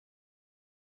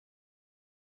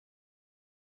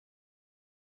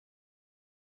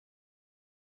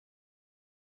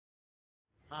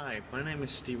Hi, my name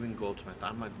is Stephen Goldsmith.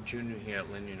 I'm a junior here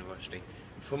at Lynn University.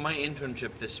 For my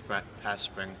internship this past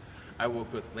spring, I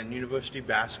worked with Lynn University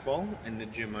basketball in the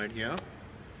gym right here,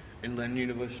 and Lynn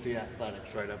University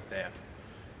athletics right up there.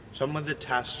 Some of the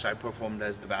tasks I performed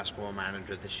as the basketball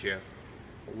manager this year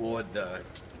were the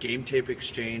game tape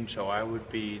exchange, so I would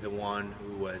be the one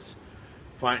who was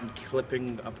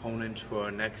clipping opponents for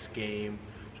our next game,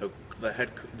 so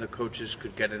the coaches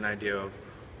could get an idea of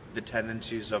the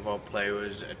tendencies of our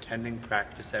players, attending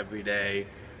practice every day,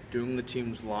 doing the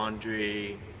team's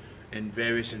laundry, and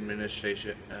various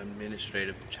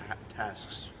administrative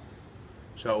tasks.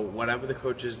 So whatever the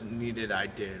coaches needed, I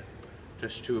did,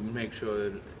 just to make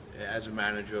sure that as a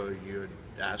manager you'd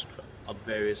ask of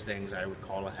various things. I would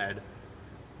call ahead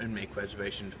and make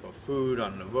reservations for food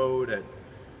on the road at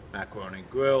Macaroni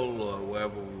Grill or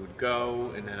wherever we would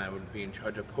go, and then I would be in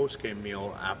charge of post-game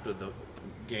meal after the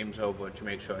game's over to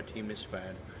make sure our team is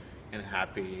fed and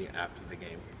happy after the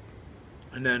game.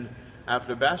 And then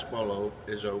after basketball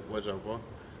was over,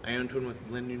 I interned with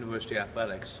Lynn University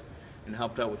Athletics and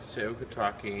helped out with Sarah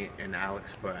Katraki and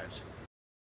Alex Perez.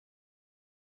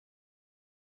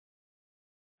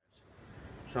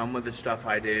 Some of the stuff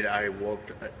I did, I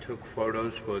took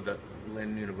photos for the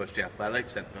Lynn University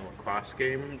Athletics at the lacrosse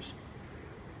games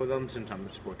for them, since I'm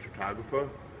a sports photographer.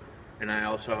 And I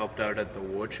also helped out at the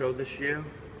award show this year.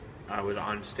 I was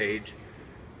on stage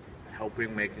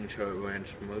making sure it ran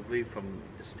smoothly from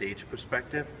the stage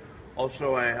perspective.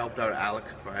 Also, I helped out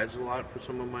Alex Perez a lot for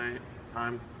some of my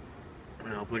time and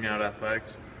helping out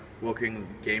athletics, working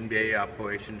game day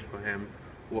operations for him,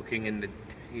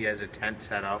 he has a tent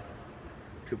set up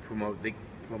to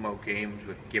promote games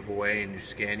with giveaway, and you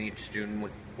scan each student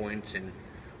with points, and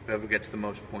whoever gets the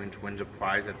most points wins a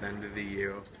prize at the end of the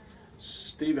year.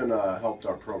 Stephen helped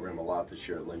our program a lot this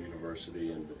year at Lynn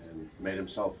University and made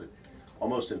himself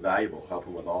almost invaluable,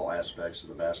 helping with all aspects of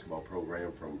the basketball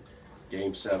program, from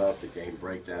game setup to game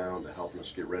breakdown to helping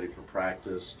us get ready for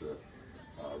practice to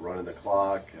running the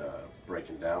clock,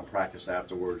 breaking down practice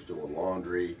afterwards, doing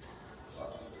laundry,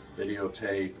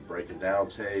 videotape, breaking down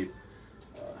tape,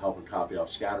 helping copy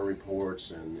off scouting reports,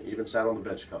 and even sat on the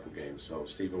bench a couple games. So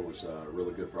Stephen was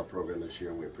really good for our program this year,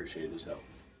 and we appreciate his help.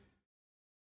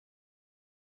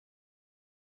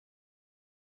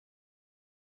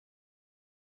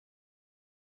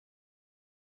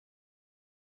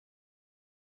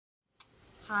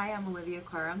 Hi, I'm Olivia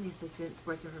Carr. I'm the Assistant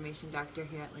Sports Information Doctor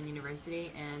here at Lynn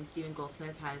University, and Stephen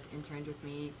Goldsmith has interned with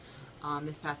me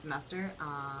this past semester.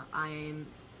 I'm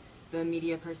the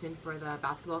media person for the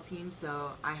basketball team,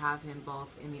 so I have him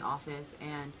both in the office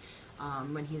and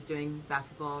when he's doing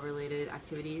basketball-related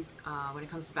activities. When it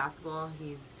comes to basketball,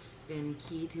 he's been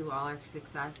key to all our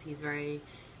success. He's very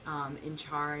in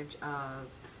charge of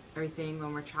everything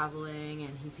when we're traveling,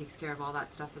 and he takes care of all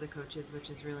that stuff for the coaches, which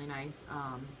is really nice.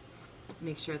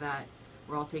 Make sure that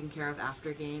we're all taken care of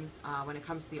after games. When it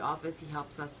comes to the office, he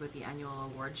helps us with the annual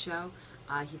award show.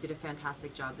 He did a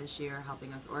fantastic job this year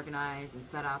helping us organize and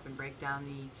set up and break down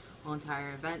the whole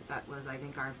entire event. That was, I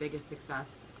think, our biggest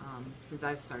success since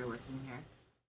I've started working here.